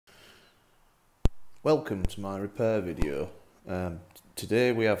Welcome to my repair video.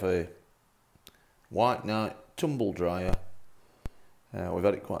 Today we have a White Knight tumble dryer. We've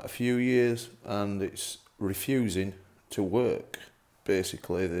had it quite a few years and it's refusing to work.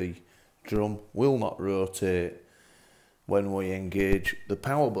 Basically the drum will not rotate when we engage the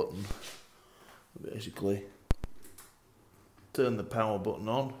power button. Basically turn the power button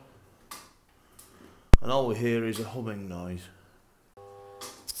on and all we hear is a humming noise.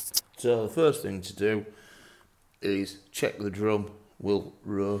 So the first thing to do is check the drum will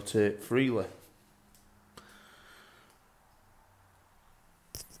rotate freely.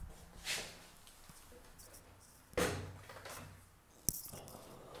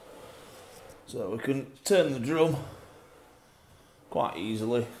 So we can turn the drum quite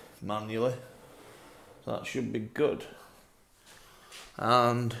easily, manually. So that should be good.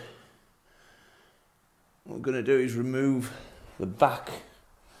 And what we're going to do is remove the back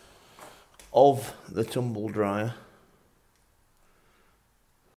of the tumble dryer.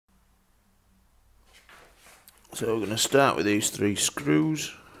 So we're going to start with these 3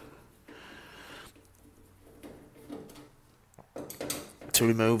 screws to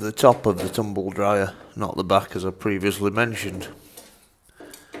remove the top of the tumble dryer, not the back as I previously mentioned.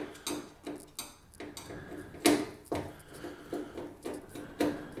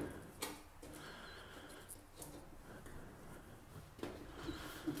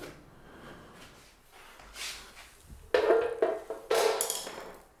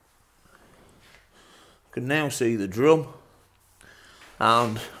 You can now see the drum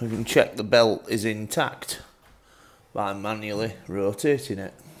and we can check the belt is intact by manually rotating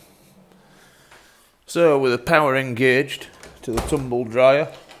it. So with the power engaged to the tumble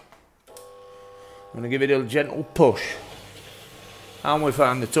dryer, I'm going to give it a gentle push and we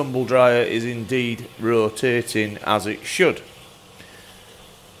find the tumble dryer is indeed rotating as it should.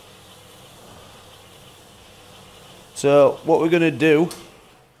 So what we're going to do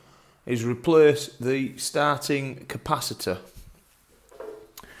is replace the starting capacitor.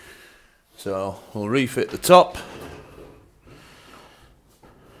 So we'll refit the top.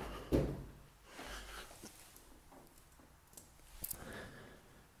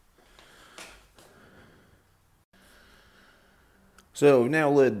 So we've now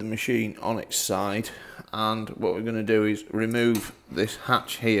laid the machine on its side and what we're going to do is remove this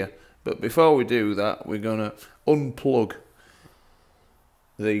hatch here. But before we do that, we're going to unplug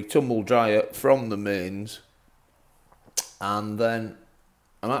the tumble dryer from the mains, and then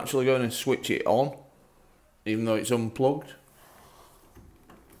I'm actually going to switch it on even though it's unplugged.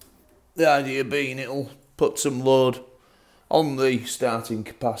 The idea being it'll put some load on the starting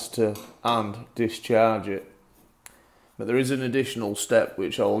capacitor and discharge it, but there is an additional step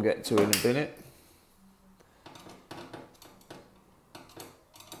which I'll get to in a minute.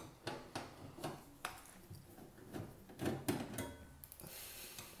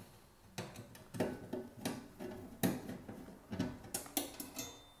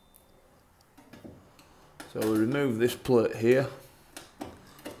 So we'll remove this plate here,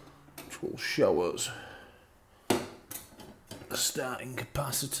 which will show us the starting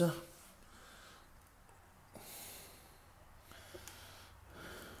capacitor.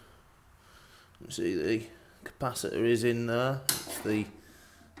 You see the capacitor is in there, it's the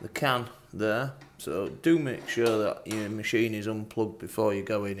can there, so do make sure that your machine is unplugged before you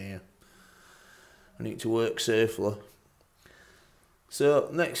go in here. I need to work safely. So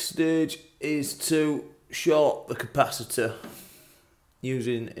next stage is to short the capacitor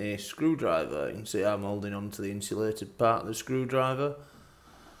using a screwdriver. You can see I'm holding on to the insulated part of the screwdriver.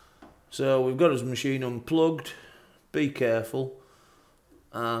 So we've got his machine unplugged, be careful,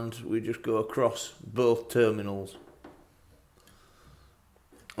 and we just go across both terminals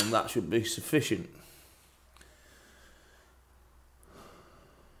and that should be sufficient.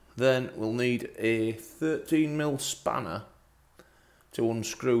 Then we'll need a 13mm spanner to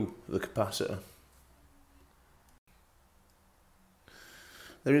unscrew the capacitor.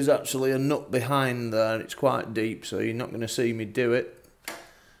 There is actually a nut behind there, it's quite deep, so you're not going to see me do it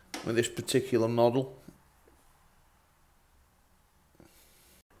with this particular model.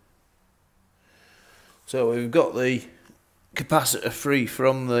 So we've got the capacitor free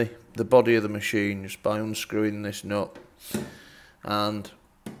from the body of the machine just by unscrewing this nut, and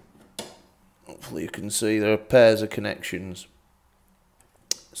hopefully you can see there are pairs of connections.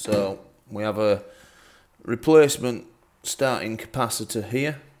 So we have a replacement starting capacitor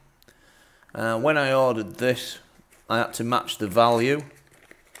here. When I ordered this, I had to match the value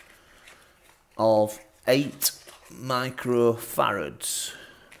of 8 microfarads.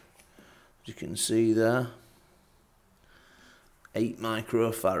 As you can see there, 8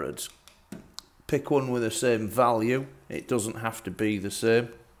 microfarads pick one with the same value. It doesn't have to be the same.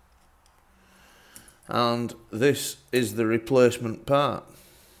 And this is the replacement part.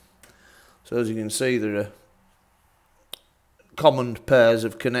 So as you can see, there are common pairs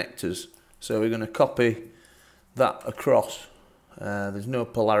of connectors. So we're going to copy that across. There's no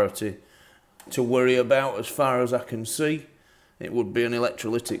polarity to worry about as far as I can see. It would be an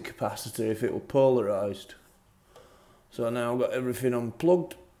electrolytic capacitor if it were polarised. So now I've got everything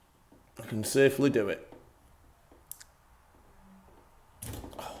unplugged, I can safely do it.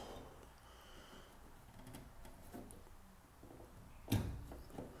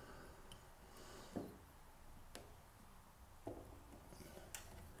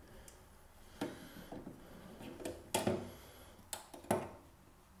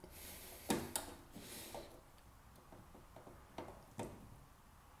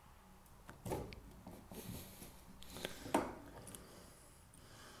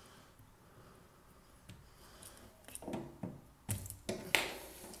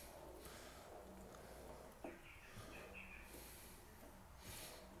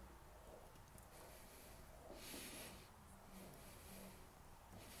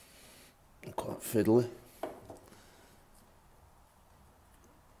 Quite fiddly.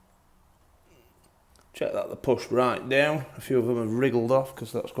 Check that they're pushed right down. A few of them have wriggled off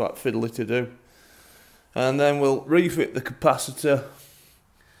because that's quite fiddly to do. And then we'll refit the capacitor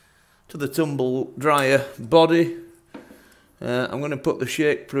to the tumble dryer body. I'm going to put the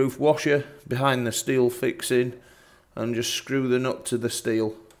shake-proof washer behind the steel fixing and just screw the nut to the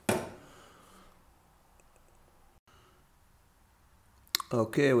steel.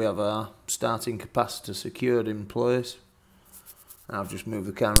 Okay, we have our starting capacitor secured in place. I've just moved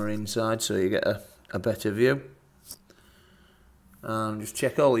the camera inside so you get a better view. And just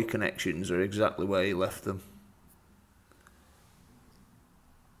check all your connections are exactly where you left them.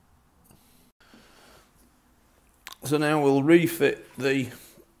 So now we'll refit the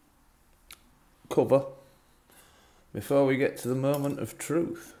cover before we get to the moment of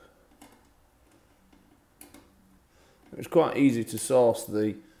truth. It was quite easy to source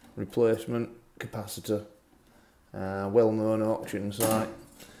the replacement capacitor, well-known auction site.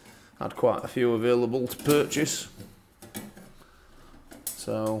 Had quite a few available to purchase,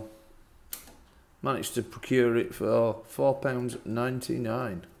 so managed to procure it for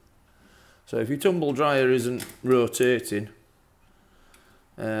 £4.99. So if your tumble dryer isn't rotating,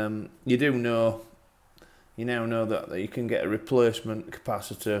 you now know that you can get a replacement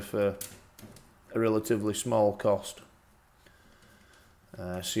capacitor for a relatively small cost.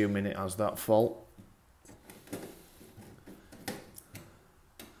 Assuming it has that fault.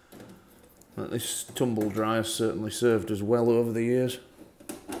 This tumble dryer certainly served us well over the years.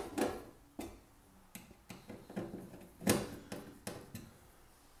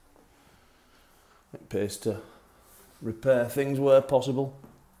 It pays to repair things where possible.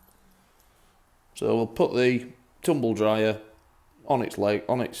 So we'll put the tumble dryer on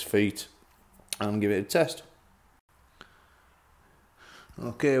its feet and give it a test.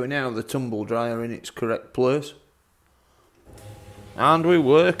 Okay, we now have the tumble dryer in its correct place. And we're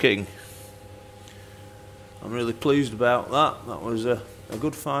working. I'm really pleased about that. That was a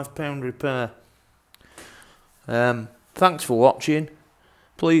good £5 repair. Thanks for watching.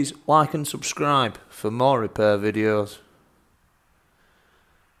 Please like and subscribe for more repair videos.